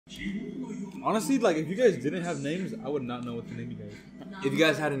Honestly, like, if you guys didn't have names, I would not know what to name you guys. If you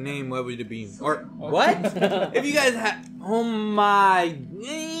guys had a name, what would it be? Or what? If you guys had, oh my,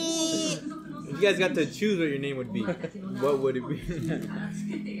 if you guys got to choose what your name would be, what would it be?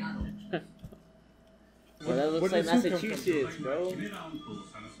 Well, that looks like Massachusetts, bro.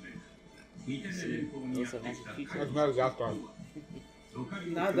 Looks like Massachusetts. That's Madagascar.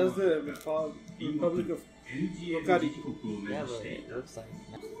 Nah, that's the Republic of Rokari. Yeah, but it looks like.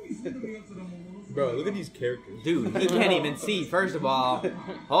 Bro, look at these characters. Dude, he can't even see. First of all,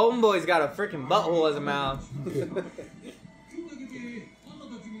 homeboy's got a freaking butthole as a mouth.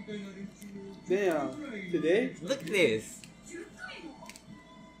 Damn. Today? Look at this.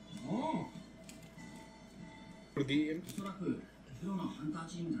 Look at him.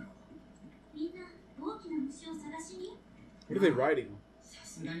 What are they writing?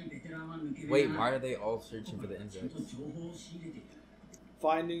 Wait, why are they all searching for the insects?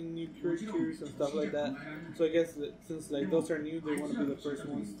 Finding new creatures and stuff like that. So I guess that since like those are new, they want to be the first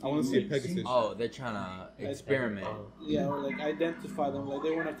ones. I want to see a Pegasus. Oh, they're trying to experiment. Yeah, or like identify them. Like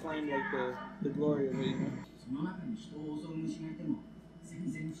they want to claim like the glory of it, you know?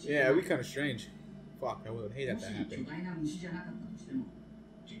 Yeah, it'd be kind of strange. Fuck, I would hate that to happen.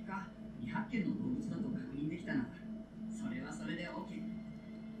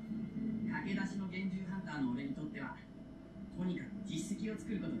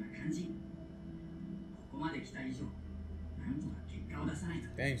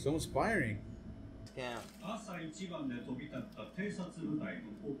 Dang, so inspiring. Yeah.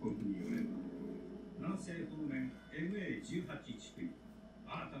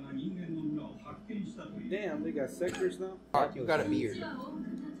 Damn, they got sectors now? You got a beard.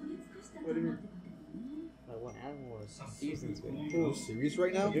 What do you mean? Like what animal is seasons with? Oh, serious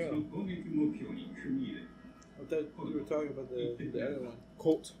right now? Yeah. I thought you were talking about the other one.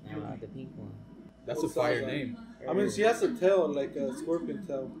 Colt. Nah, the pink one. That's a fire name. I mean, she has a tail, like a scorpion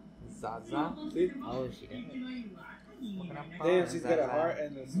tail. Zaza? See? Oh, she does. Damn, she's got a heart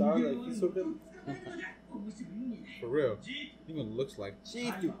and a star, like he's so good. For real. Even looks like.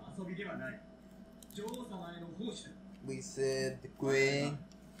 We said the queen.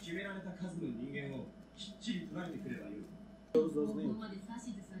 Those names.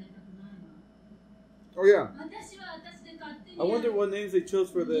 Oh, yeah. I wonder what names they chose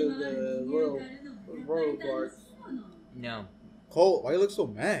for the royal guards. No. Colt, why you look so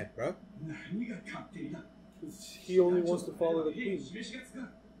mad, bro? He only wants to follow the queen.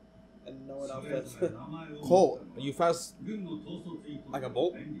 And no one else does. Colt, are you fast like a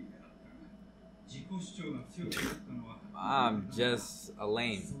bolt? I'm just a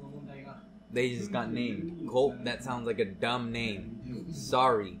lame. They just got named. Colt, that sounds like a dumb name.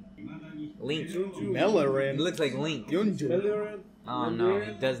 Sorry. Link. Melaran. It looks like Link. Melaran? Oh no,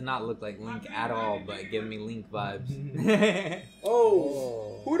 it does not look like Link at all, but give me Link vibes.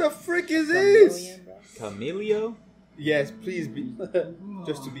 Oh. Who the frick is this? Camelio? Yes, please be.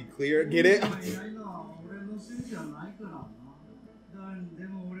 Just to be clear, get it?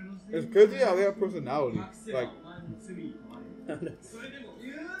 It's crazy how they have personality. Like.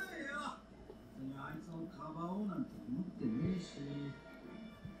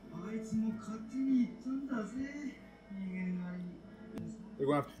 They're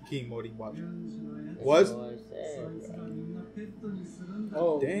going after King Modi. Watch. Was?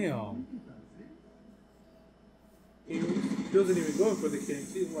 Oh. Damn. He wasn't even going for the king.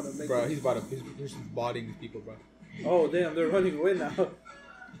 He didn't want to make Bro, it. he's about to. He's bodying these people, bro. Oh, damn. They're running away now.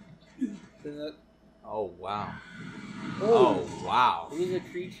 Oh wow. Oh, wow. Who's a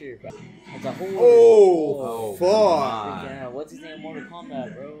creature, bro? It's a whole. Oh, fuck. my. Yeah, what's his name in Mortal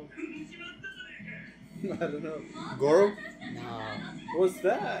Kombat, bro? I don't know. Goro? Nah. What's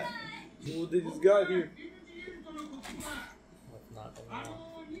that? What they just got here? What's not going on?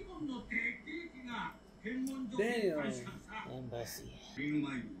 Damn. Embassy.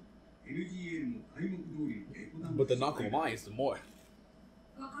 But the Nakomai is the more.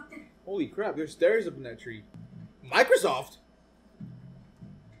 Holy crap, there's stairs up in that tree. Microsoft?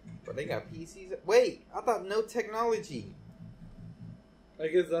 But they got PCs. Wait, I thought no technology. I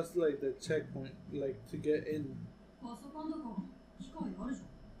guess that's like the checkpoint, like to get in. Oh.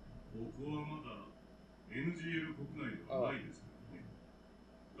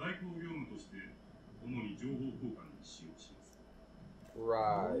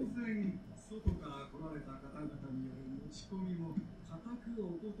 Right.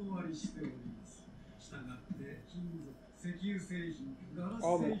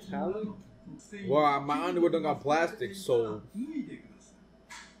 All metallic? Wow, my underwear don't got plastic, so.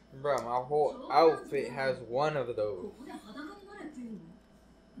 Bro, my whole outfit has one of those.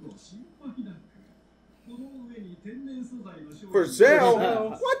 For sale?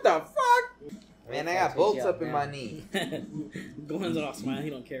 What the fuck? Man, I got bolts up in my knee. Glenn's all smiling. He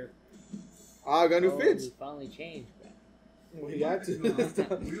don't care. I got new fits. He finally changed, bro. Well, he had to.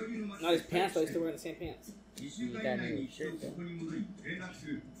 Not his pants, but he's still wearing the same pants. He got a new shirt, though.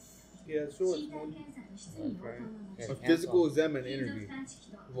 Yeah, shorts, man. A physical exam and interview. As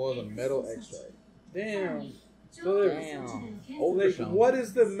well as a metal x-ray. Damn. So Damn. like, what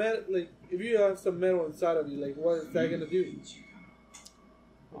is the metal? Like, if you have some metal inside of you, like, what is that gonna do?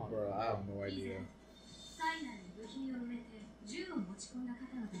 Oh, bro, I have no idea.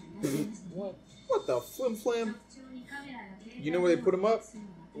 What the flim flam? You know where they put them up?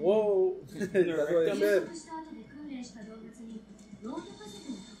 Whoa. That's what I said.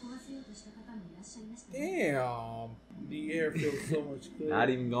 Damn. The air feels so much good. Not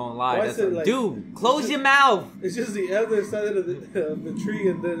even gonna lie. Why That's is it like- dude, close your mouth. It's just the other side of the tree,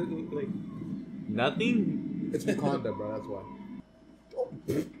 and then like Nothing? It's Wakanda, bro. That's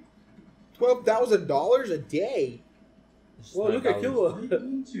why. $12,000 a day. well, look at Killa.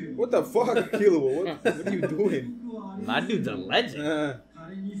 What the fuck, Kilo? What are you doing? My dude's a legend.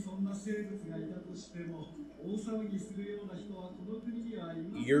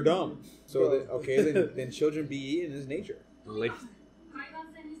 You're dumb. So then children be eaten is nature. Like,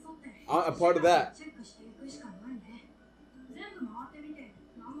 I'm part of that.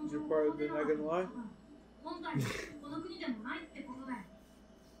 You're part of the not gonna lie.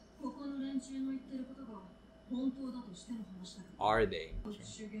 are they?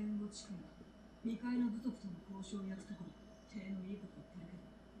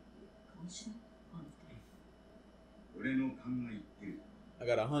 I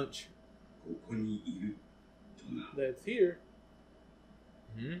got a hunch. That's here.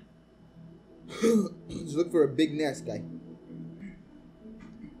 Hmm? Just look for a big nest, guy.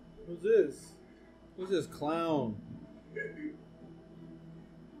 Who's this? Who's this clown?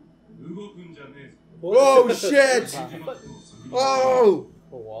 Oh shit! Oh!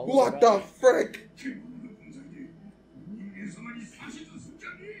 What the frick?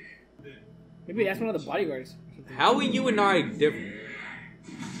 Maybe that's one of the bodyguards. How are you and I different?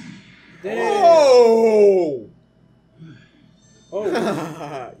 Oh! Oh,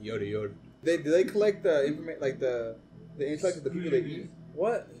 Yoda, Yoda. Do they collect the information, like the intellect of the people they eat?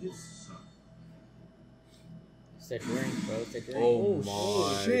 what? Set your rings, bro. Set your rings. Oh Oh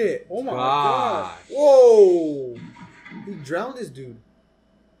my shit! Oh my god. god! Whoa! He drowned this dude.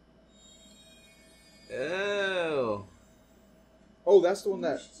 Ew. Oh, that's the one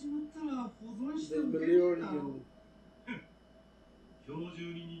that. The Millennium.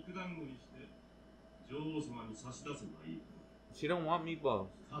 She don't want meatballs.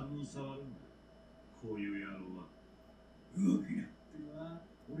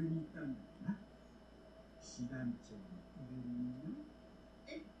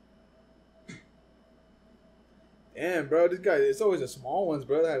 Damn, bro, this guy. It's always the small ones,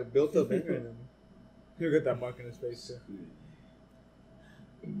 bro, that have built up anger in them. Look at that mark in his face too.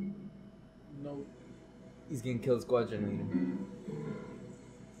 No. He's getting killed squadron.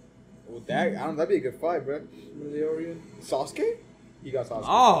 Well, that'd be a good fight, bro. Millennium. Sasuke? You got Sasuke.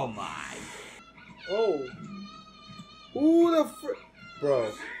 Oh my. Oh. Ooh, the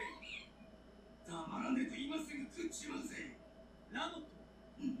bro.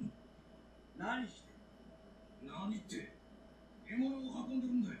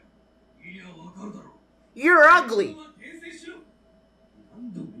 You're ugly.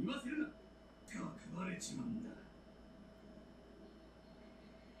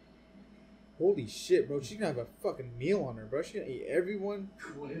 Holy shit, bro. She's gonna have a fucking meal on her, bro. She's gonna eat everyone.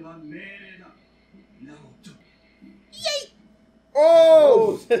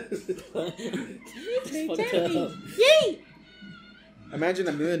 Oh! Imagine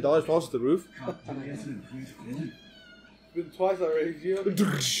 $1 million falls to the roof. Been twice already, Gio.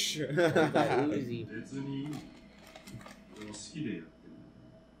 Easy.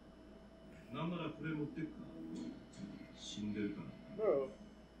 Bro.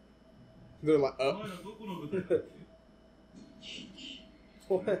 They're like, up.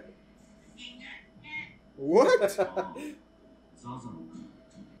 What? What?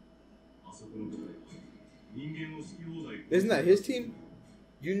 Isn't that his team?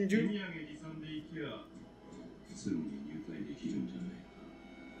 Yunju?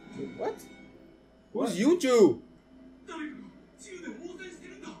 What? Who's Yunju?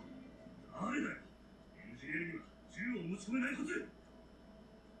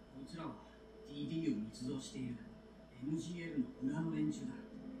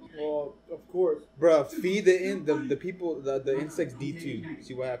 Well, of course. Bruh, feed the people the insects D2.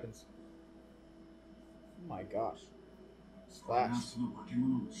 See what happens. Oh my gosh. Splash.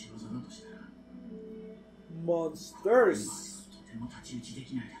 Monsters.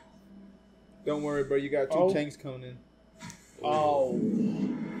 Don't worry, bro. You got two tanks coming in. Oh.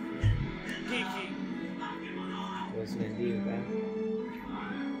 What's gonna do, man?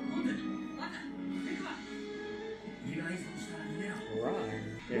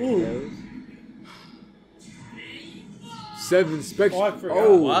 There he goes. 7 spectrum. Oh, I forgot.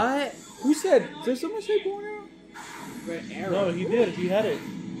 Oh, What? Who said? Did someone say born arrow? Red arrow. No, he did. He had it.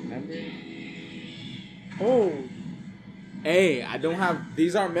 Remember? Oh. Hey, I don't have.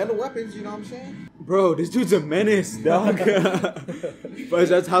 These aren't metal weapons. You know what I'm saying? Bro, this dude's a menace, dog. But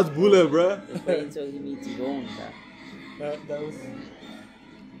that's Hasbullah, bro. Just wait until he meets Gon, bro. That was.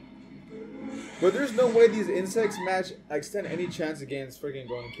 But there's no way these insects stand any chance against freaking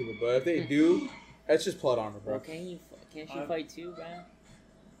going to Cuba. But if they do, that's just plot armor, bro. Bro, can't you fight too, bro?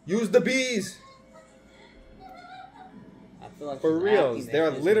 Use the bees. I feel like For he's reals, acting they're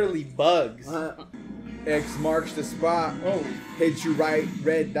like this. literally bugs. X marks the spot. Oh. Hit you right,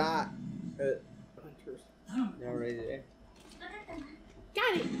 red dot. They're already there.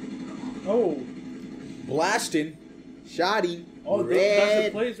 Oh. Blasting. Shotty. Oh, that's the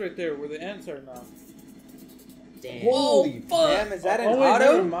red. place right there where the ants are now. Damn. Holy fuck. Damn, is that an Oh, wait, auto?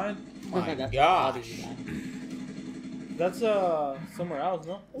 never mind. my That's gosh. body, man. That's somewhere else,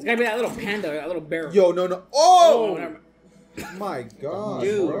 no? It's gotta be that little panda, that little bear. Yo, no. Oh, Oh! never mind. My god.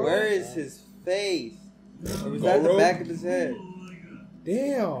 Dude, bro. where is his face? Or was Go that the rogue. back of his head?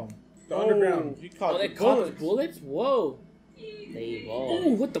 Damn. The underground. He caught Oh, they the caught bullets. the bullets? Whoa. They evolved. Ooh,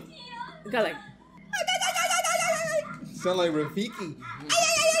 what the? We got like. Sound like Rafiki.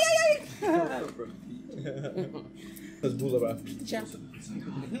 That's Bula, bro.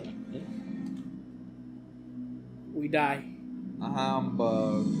 We die. A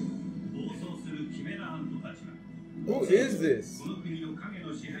humbug. Who is this?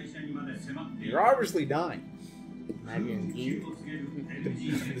 You're obviously dying. Imagine he.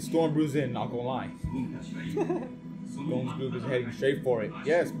 The storm brews in, not gonna lie. Stone's group is heading straight for it.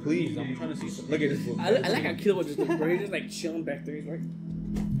 Yes, please. I'm trying to see some. Look at this. I like how Kilo just bro, he's just like chilling back there. He's like,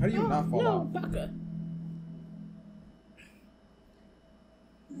 How do you not fall no, out? baka.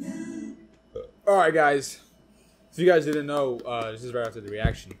 Alright, guys. If you guys didn't know, this is right after the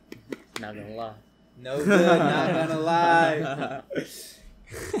reaction. Not gonna lie. No good, not gonna lie.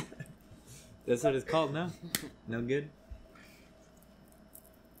 That's what it's called now. No good.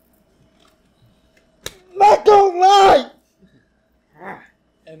 Not gonna lie!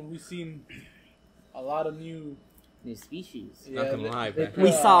 And we've seen a lot of new. New species. Not gonna lie, man.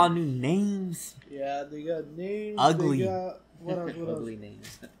 We saw new names. Yeah, they got names. Ugly. They got, what else? Ugly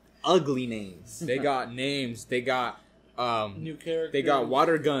names. Ugly names. They got names. They got New characters. They got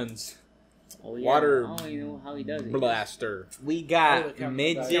water guns. Oh, yeah. Water I don't even know how he does it. Blaster. We Oh, the got camera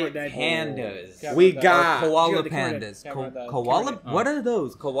midget died. pandas. Camera We died. got Koala the camera pandas. Camera died. Koala? Camera- What are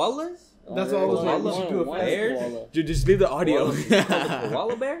those? Koalas? Oh, That's there's all I was like, one- we should do a one bear? koala. Dude, just leave the audio.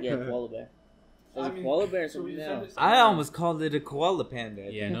 Koala bear? Yeah, koala bear. There's I a mean, koala bear or so we something send else. it- I almost called it a koala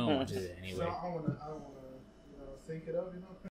panda. Yeah, no, anyway. So I wanna, think it up,